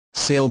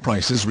sale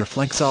prices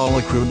reflects all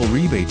accruable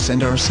rebates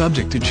and are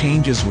subject to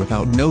changes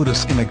without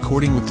notice in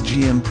accordance with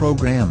GM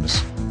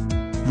programs.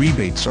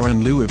 Rebates are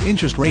in lieu of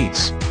interest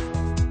rates.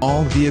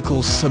 All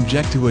vehicles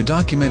subject to a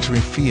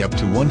documentary fee up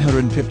to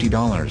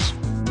 $150.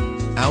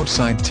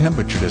 Outside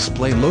temperature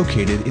display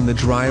located in the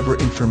driver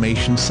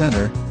information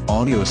center,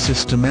 audio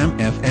system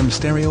AM/FM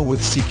stereo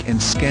with seek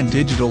and scan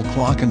digital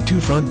clock and 2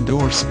 front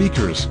door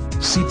speakers,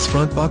 seats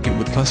front bucket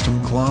with custom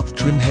cloth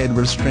trim head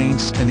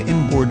restraints and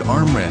inboard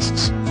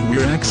armrests,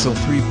 rear axle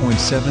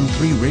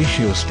 3.73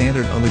 ratio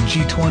standard on the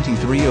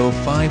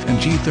G2305 and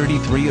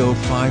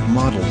G3305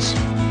 models.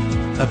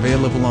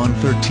 Available on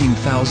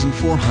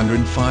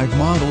 13,405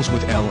 models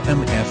with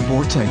LMF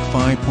Vortec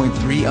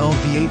 5.3 L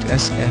V8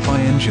 SFI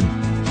engine.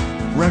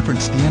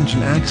 Reference the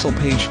engine axle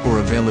page for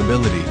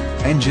availability.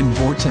 Engine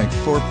Vortec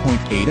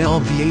 4.8 L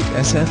V8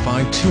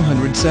 SFI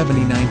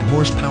 279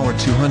 horsepower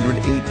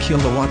 208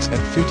 kilowatts at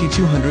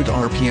 5200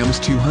 RPMs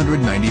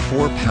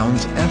 294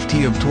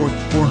 pounds-ft of torque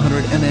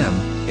 400 Nm,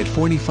 at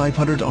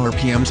 4500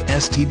 RPMs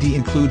STD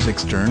includes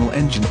external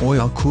engine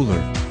oil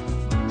cooler.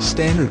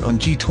 Standard on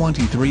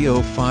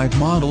G2305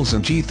 models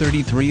and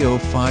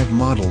G3305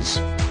 models.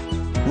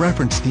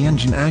 Reference the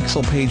engine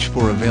axle page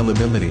for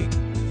availability.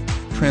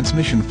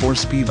 Transmission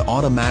 4-speed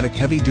automatic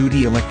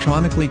heavy-duty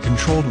electronically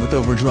controlled with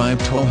overdrive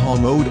tow-haul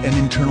mode and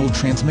internal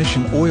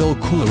transmission oil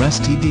cooler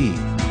STD.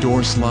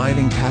 Door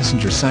sliding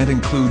passenger side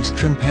includes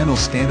trim panel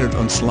standard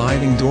on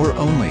sliding door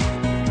only.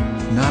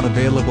 Not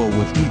available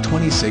with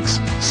V26,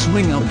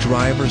 swing-out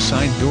driver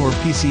side door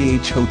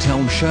PCH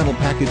Hotel Shuttle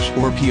Package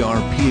or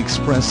PRP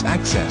Express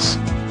Access.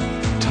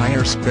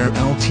 TIRE SPARE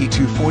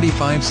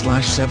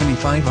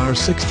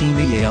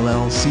LT245/75R16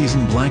 ELL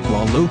Season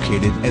BLACKWALL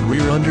located at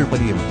rear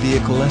underbody of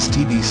vehicle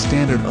STD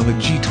standard on the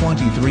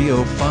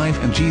G2305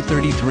 and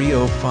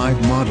G3305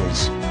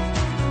 models.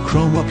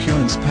 Chrome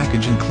appearance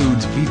package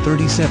includes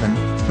V37,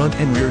 front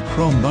and rear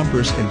chrome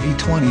bumpers and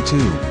V22,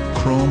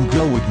 chrome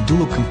grille with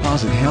dual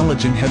composite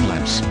halogen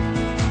headlamps.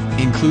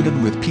 Included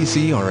with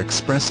PCR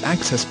Express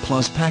Access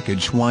Plus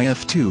Package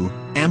YF2,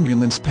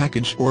 Ambulance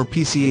Package or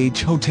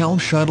PCH Hotel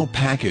Shuttle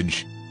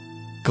Package.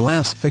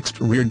 Glass fixed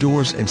rear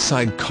doors and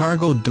side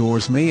cargo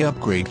doors may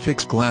upgrade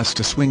fixed glass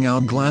to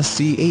swing-out glass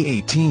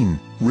CA18,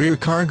 rear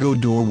cargo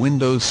door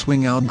windows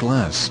swing-out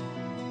glass.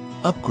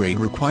 Upgrade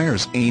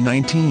requires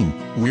A19,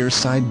 rear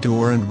side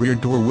door and rear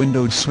door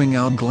windows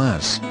swing-out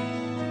glass.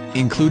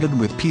 Included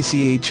with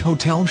PCH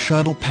Hotel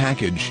Shuttle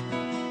Package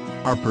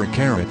are per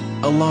carrot,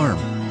 alarm,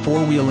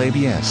 4-wheel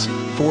ABS,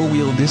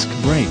 4-wheel disc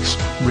brakes,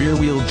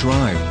 rear-wheel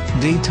drive,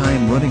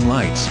 daytime running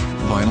lights,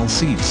 vinyl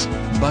seats,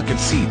 bucket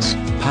seats,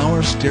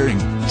 power steering,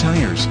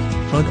 tires,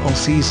 front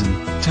all-season,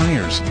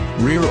 tires,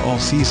 rear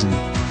all-season,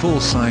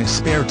 full-size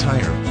spare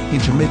tire,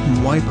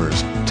 intermittent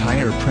wipers,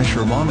 tire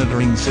pressure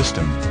monitoring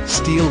system,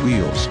 steel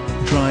wheels,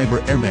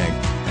 driver airbag,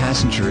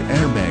 passenger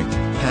airbag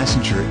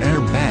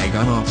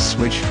on-off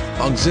switch,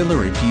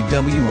 auxiliary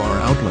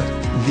Pwr outlet,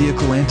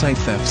 vehicle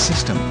anti-theft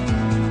system.